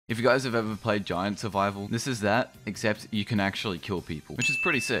If you guys have ever played Giant Survival, this is that, except you can actually kill people, which is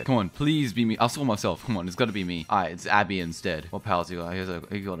pretty sick. Come on, please be me. I'll saw myself. Come on, it's got to be me. Alright, it's Abby instead. What powers you got?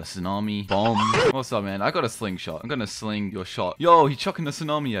 He got a tsunami bomb. What's up, man? I got a slingshot. I'm gonna sling your shot. Yo, he's chucking a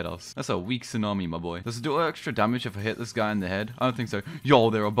tsunami at us. That's a weak tsunami, my boy. Does it do extra damage if I hit this guy in the head? I don't think so. Yo,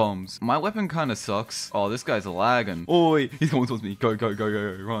 there are bombs. My weapon kind of sucks. Oh, this guy's lagging. Oh, wait. He's coming towards me. Go, go, go,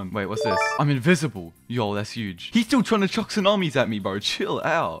 go, go. Run. Wait, what's this? I'm invisible. Yo, that's huge. He's still trying to chuck tsunamis at me, bro. Chill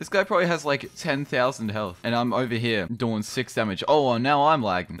out. This guy probably has like 10,000 health. And I'm over here doing 6 damage. Oh, now I'm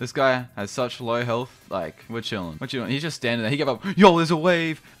lagging. This guy has such low health. Like, we're chilling. What you doing? He's just standing there. He gave up. Yo, there's a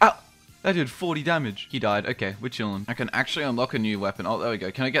wave. Ow. That did 40 damage. He died. Okay, we're chilling. I can actually unlock a new weapon. Oh, there we go.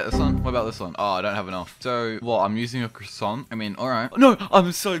 Can I get this one? What about this one? Oh, I don't have enough. So, what? I'm using a croissant? I mean, alright. No,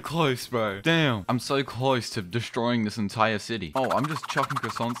 I'm so close, bro. Damn. I'm so close to destroying this entire city. Oh, I'm just chucking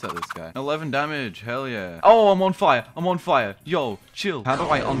croissants at this guy. 11 damage. Hell yeah. Oh, I'm on fire. I'm on fire. Yo, chill. How do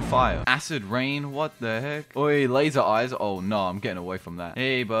I on fire? Acid rain? What the heck? Oi, laser eyes. Oh, no, I'm getting away from that.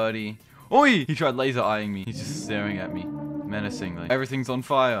 Hey, buddy. Oi! He tried laser eyeing me. He's just staring at me menacingly. Everything's on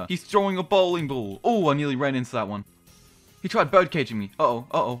fire. He's throwing a bowling ball. Oh, I nearly ran into that one. He tried bird caging me. Uh-oh,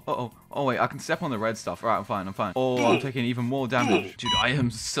 uh-oh, uh-oh. Oh, wait, I can step on the red stuff. Alright, I'm fine, I'm fine. Oh, I'm taking even more damage. Dude, I am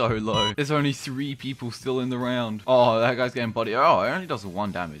so low. There's only 3 people still in the round. Oh, that guy's getting body. Oh, it only does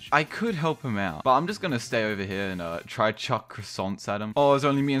 1 damage. I could help him out, but I'm just gonna stay over here and try chuck croissants at him. Oh, it's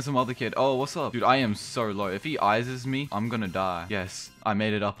only me and some other kid. Oh, what's up? Dude, I am so low. If he eyes me, I'm gonna die. Yes, I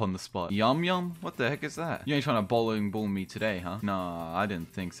made it up on the spot. Yum yum? What the heck is that? You ain't trying to bowling ball me today, huh? Nah, I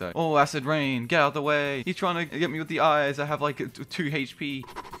didn't think so. Oh, acid rain. Get out of the way. He's trying to get me with the eyes. I have like 2 HP.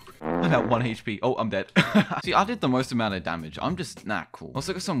 I'm at 1 HP. Oh, I'm dead. See, I did the most amount of damage. I'm just, nah, cool. Let's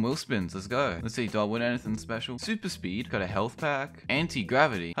look at some wheel spins. Let's go. Let's see, do I win anything special? Super speed. Got a health pack.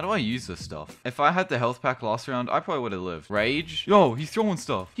 Anti-gravity. How do I use this stuff? If I had the health pack last round, I probably would have lived. Rage. Yo, he's throwing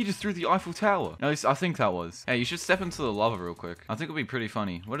stuff. He just threw the Eiffel Tower. At least I think that was. Hey, you should step into the lava real quick. I think it'll be pretty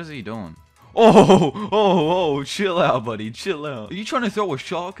funny. What is he doing? Oh, chill out, buddy. Chill out. Are you trying to throw a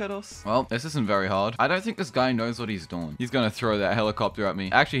shark at us? Well, this isn't very hard. I don't think this guy knows what he's doing. He's gonna throw that helicopter at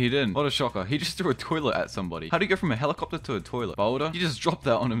me. Actually, he didn't. What a shocker. He just threw a toilet at somebody. How do you go from a helicopter to a toilet? Boulder? He just dropped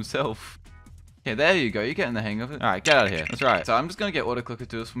that on himself. Okay, there you go. You're getting the hang of it. Alright, get out of here. That's right. So I'm just gonna get autoclicker to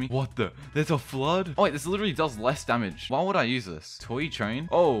do this for me. What the? There's a flood? Oh, wait, this literally does less damage. Why would I use this? Toy train?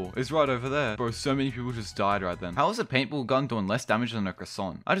 Oh, it's right over there. Bro, so many people just died right then. How is a paintball gun doing less damage than a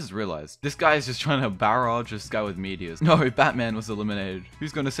croissant? I just realized. This guy is just trying to barrage this guy with meteors. No, Batman was eliminated.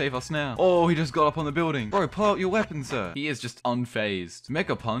 Who's gonna save us now? Oh, he just got up on the building. Bro, pull out your weapon, sir. He is just unfazed.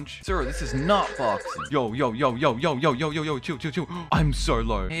 Make a punch. Sir, this is not boxing. Yo, yo, yo, yo, yo, yo, yo, yo, yo, chill, chill, chill. I'm so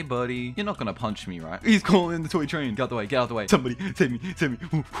low. Hey, buddy. You're not gonna punch me, right? He's calling in the toy train. Get out the way, get out the way. Somebody, save me, save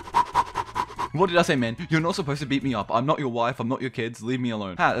me. What did I say, man? You're not supposed to beat me up. I'm not your wife. I'm not your kids. Leave me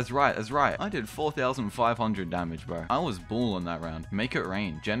alone. Ha, that's right. That's right. I did 4,500 damage, bro. I was balling that round. Make it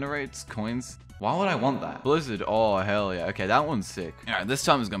rain. Generates coins. Why would I want that? Blizzard. Oh, hell yeah. Okay, that one's sick. All right, this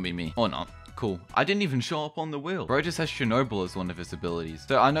time is gonna be me. Or not. Cool. I didn't even show up on the wheel. Bro just has Chernobyl as one of his abilities.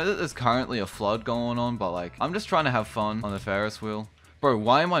 So I know that there's currently a flood going on, but like, I'm just trying to have fun on the Ferris wheel. Bro,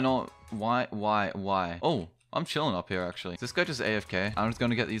 why am I not... Why? Oh, I'm chilling up here, actually. This guy just AFK. I'm just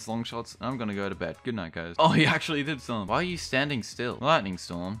gonna get these long shots, and I'm gonna go to bed. Good night, guys. Oh, he actually did some. Why are you standing still? Lightning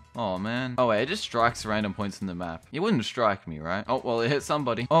storm. Oh, man. Oh, wait, it just strikes random points in the map. It wouldn't strike me, right? Oh, well, it hit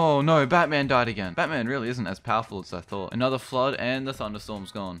somebody. Oh, no, Batman died again. Batman really isn't as powerful as I thought. Another flood, and the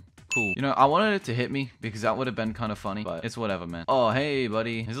thunderstorm's gone. Cool. You know, I wanted it to hit me because that would have been kind of funny, but it's whatever, man. Oh, hey,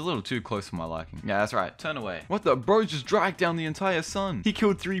 buddy. He's a little too close for my liking. Yeah, that's right. Turn away. What the? Bro just dragged down the entire sun. He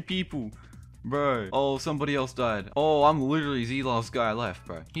killed 3 people. Bro. Oh, somebody else died. Oh, I'm literally the last guy left,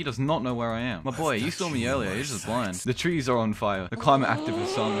 bro. He does not know where I am. My boy, you saw me earlier. You're just blind. The trees are on fire. The climate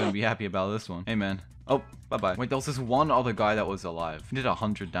activists aren't going to be happy about this one. Hey, man. Oh, bye-bye. Wait, there was this one other guy that was alive. He did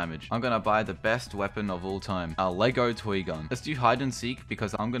 100 damage. I'm gonna buy the best weapon of all time. A Lego toy gun. Let's do hide and seek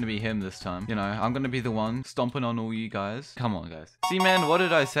because I'm gonna be him this time. You know, I'm gonna be the one stomping on all you guys. Come on, guys. See, man, what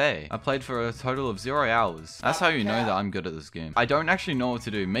did I say? I played for a total of 0 hours. That's how you know that I'm good at this game. I don't actually know what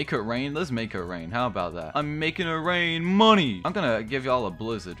to do. Make it rain? Let's make it rain. How about that? I'm making it rain money. I'm gonna give y'all a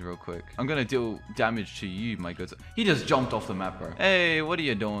blizzard real quick. I'm gonna deal damage to you, my goods. He just jumped off the map, bro. Hey, what are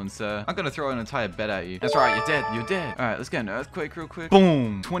you doing, sir? I'm gonna throw an entire bed at at you. That's right, you're dead. You're dead. All right, let's get an earthquake real quick.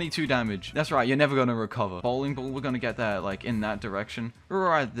 Boom. 22 damage. That's right, you're never gonna recover. Bowling ball, we're gonna get that like in that direction.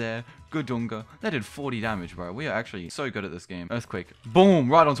 Right there. Good dunga. That did 40 damage, bro. We are actually so good at this game. Earthquake. Boom.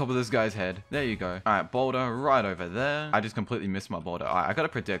 Right on top of this guy's head. There you go. All right, boulder right over there. I just completely missed my boulder. All right, I gotta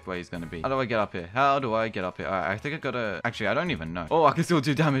predict where he's gonna be. How do I get up here? How do I get up here? All right, I think I gotta... Actually, I don't even know. Oh, I can still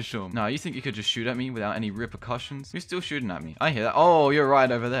do damage to him. No, you think you could just shoot at me without any repercussions? You're still shooting at me. I hear that. Oh, you're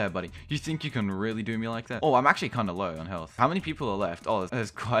right over there, buddy. You think you can really do me like that? Oh, I'm actually kind of low on health. How many people are left? Oh,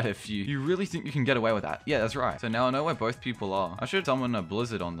 there's quite a few. You really think you can get away with that? Yeah, that's right. So now I know where both people are. I should summon a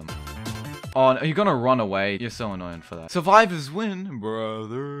blizzard on them. Oh, you're gonna run away. You're so annoying for that. Survivors win,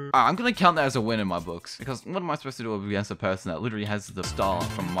 brother. I'm gonna count that as a win in my books. Because what am I supposed to do against a person that literally has the star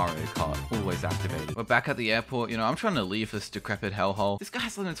from Mario Kart always activated? We're back at the airport. You know, I'm trying to leave this decrepit hellhole. This guy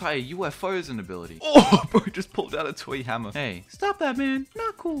has an entire UFO as an ability. Oh, bro, just pulled out a toy hammer. Hey, stop that, man.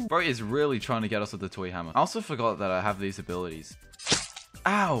 Not cool. Bro is really trying to get us with the toy hammer. I also forgot that I have these abilities.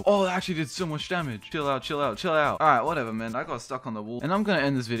 Ow! Oh, that actually did so much damage. Chill out, chill out, chill out. Alright, whatever, man. I got stuck on the wall. And I'm gonna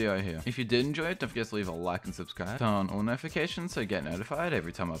end this video here. If you did enjoy it, don't forget to leave a like and subscribe. Turn on all notifications so you get notified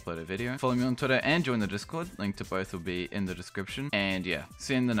every time I upload a video. Follow me on Twitter and join the Discord. Link to both will be in the description. And yeah,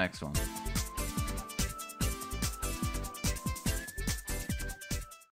 see you in the next one.